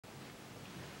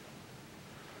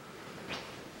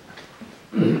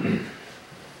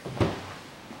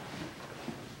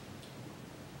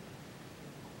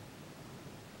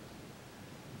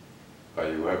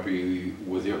happy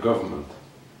with your government,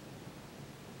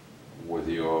 with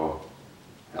your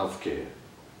healthcare,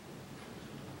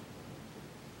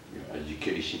 your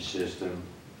education system,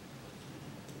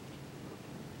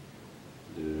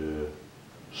 the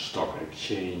stock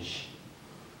exchange,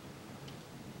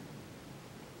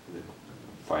 the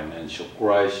financial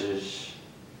crisis,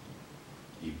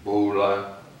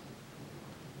 Ebola,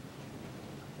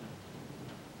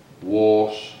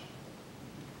 wars,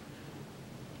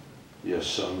 your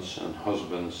sons and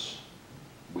husbands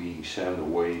being sent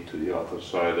away to the other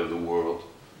side of the world.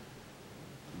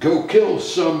 Go kill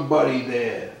somebody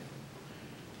there.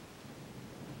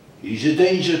 He's a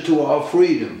danger to our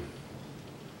freedom.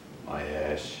 I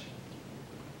ask.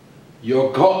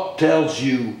 Your God tells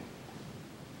you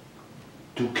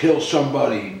to kill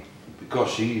somebody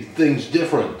because he thinks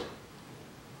different.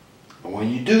 And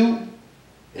when you do,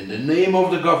 in the name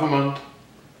of the government,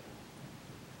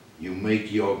 you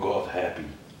make your God happy.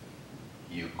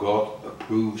 Your God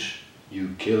approves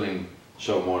you killing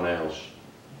someone else.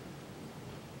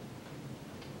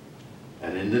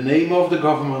 And in the name of the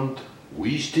government,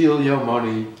 we steal your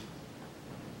money,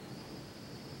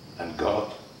 and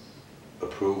God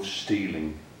approves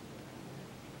stealing.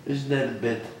 Isn't that a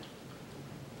bit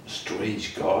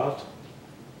strange, God?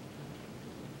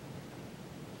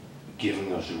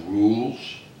 Giving us rules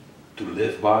to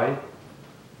live by.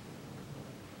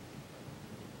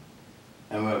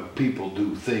 And when people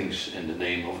do things in the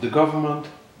name of the government,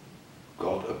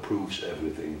 God approves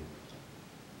everything.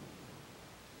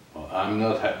 Well, I'm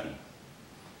not happy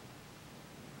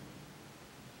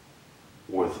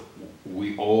with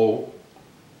we all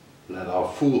let our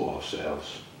fool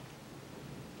ourselves.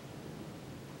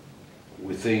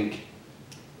 We think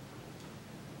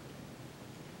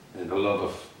in a lot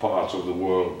of parts of the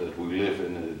world that we live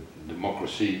in a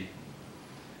democracy.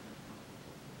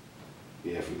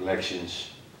 We have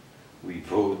elections, we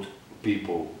vote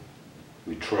people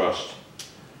we trust,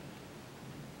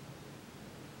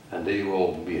 and they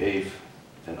will behave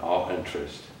in our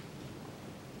interest.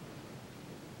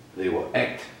 They will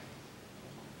act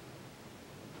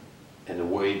in a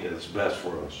way that is best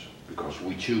for us, because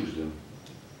we choose them.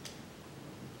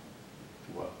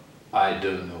 Well, I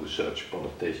don't know such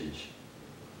politicians.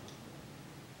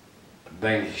 The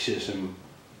banking system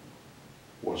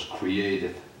was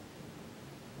created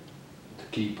to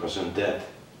keep us in debt,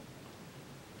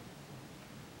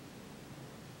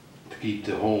 to keep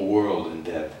the whole world in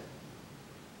debt.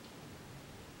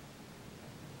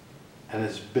 And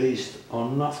it's based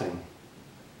on nothing.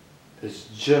 It's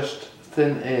just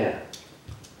thin air.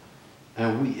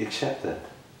 And we accept that.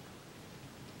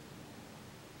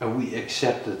 And we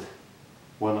accept it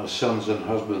when our sons and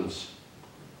husbands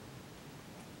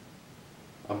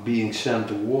are being sent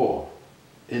to war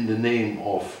in the name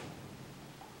of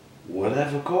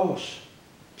whatever cause.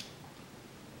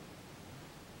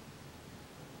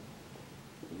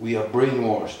 We are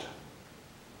brainwashed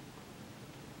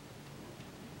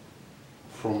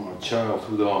from our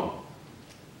childhood on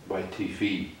by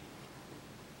TV,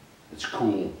 at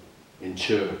school, in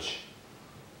church.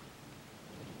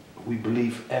 We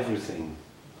believe everything.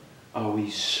 Are we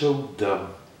so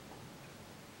dumb?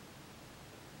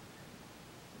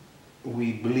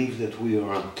 We believe that we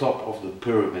are on top of the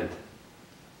pyramid,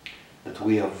 that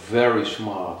we are very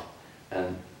smart,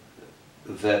 and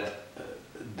that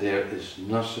there is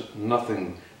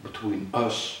nothing between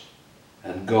us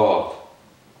and God.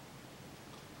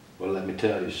 Well, let me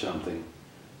tell you something.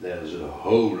 There's a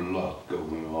whole lot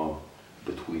going on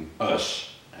between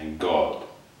us and God.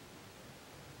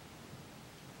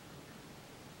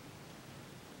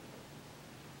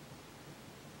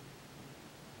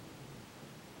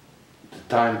 The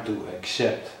time to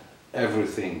accept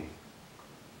everything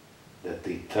that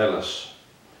they tell us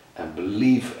and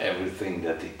believe everything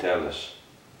that they tell us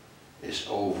is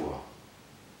over.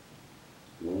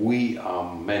 We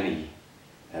are many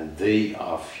and they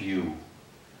are few.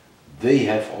 They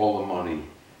have all the money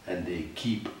and they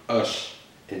keep us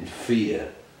in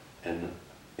fear and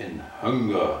in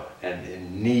hunger and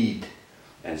in need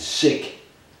and sick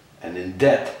and in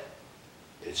debt.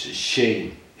 It's a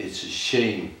shame. It's a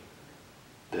shame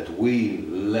that we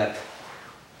let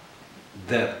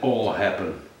that all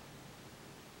happen.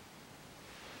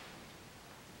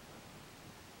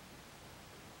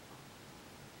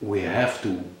 We have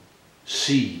to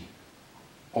see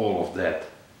all of that.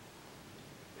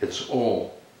 It's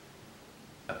all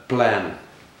a plan.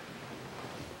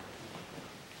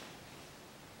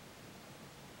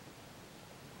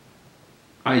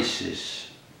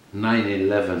 ISIS,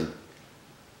 9/11,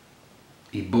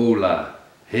 Ebola,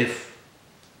 HIV,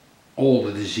 all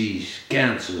the disease,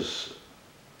 cancers,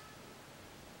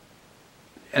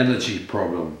 energy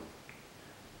problem,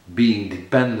 being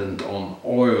dependent on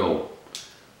oil,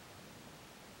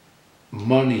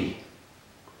 money,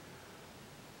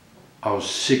 our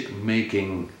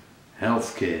sick-making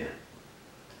healthcare.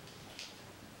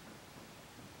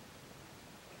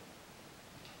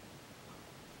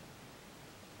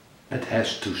 It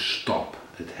has to stop,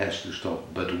 it has to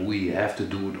stop, but we have to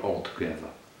do it all together.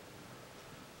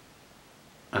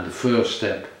 And the first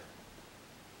step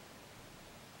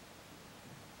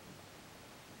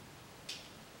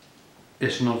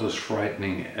is not as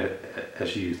frightening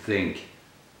as you think.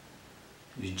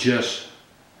 You just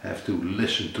have to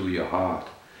listen to your heart.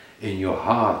 In your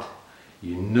heart,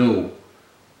 you know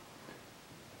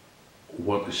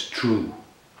what is true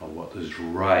and what is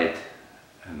right,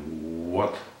 and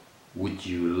what would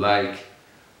you like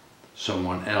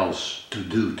someone else to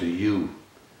do to you.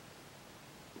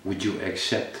 Would you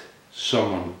accept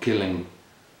someone killing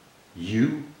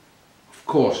you? Of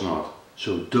course not.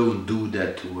 So don't do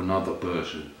that to another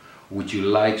person. Would you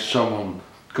like someone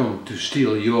come to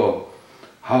steal your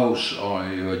house or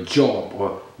your job?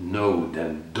 Or no,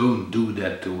 then don't do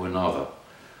that to another.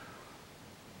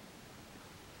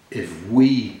 If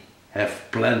we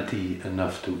have plenty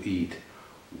enough to eat,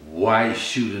 why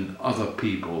shouldn't other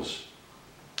people's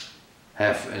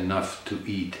have enough to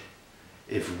eat?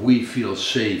 If we feel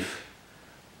safe,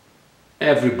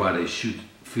 everybody should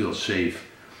feel safe.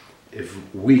 If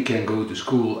we can go to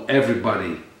school,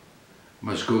 everybody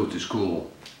must go to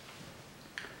school.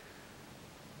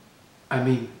 I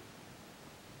mean,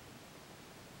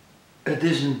 it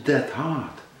isn't that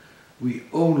hard. We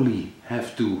only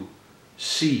have to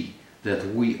see that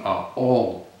we are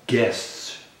all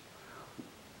guests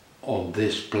on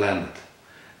this planet,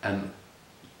 and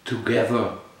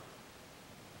together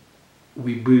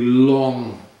we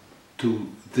belong to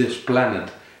this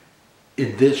planet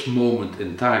in this moment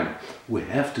in time. We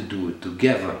have to do it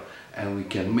together, and we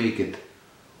can make it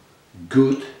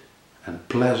good and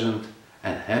pleasant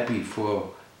and happy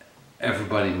for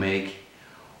everybody make,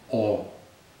 or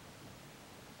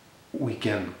we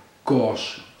can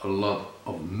cause a lot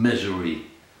of misery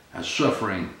and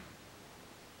suffering.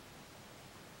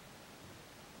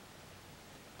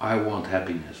 I want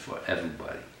happiness for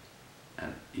everybody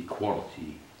and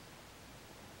equality,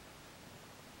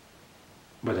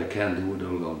 but I can't do it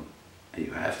alone, and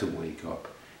you have to wake up.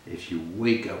 If you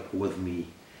wake up with me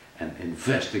and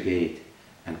investigate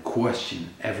and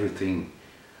question everything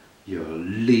your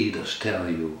leaders tell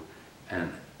you,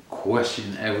 and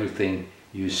question everything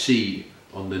you see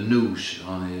on the news,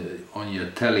 on your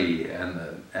telly,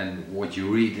 and what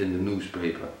you read in the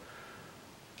newspaper,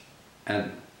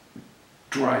 and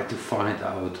try to find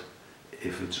out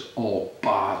if it's all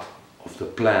part of the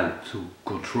plan to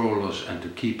control us and to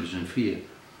keep us in fear.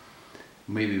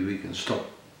 Maybe we can stop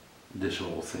this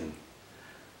whole thing.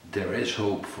 There is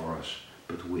hope for us,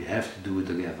 but we have to do it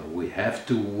together. We have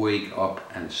to wake up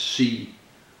and see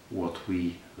what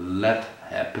we let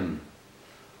happen.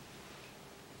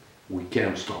 We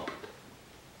can't stop it.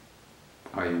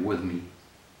 Are you with me?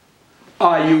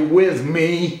 Are you with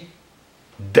me?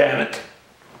 Damn it!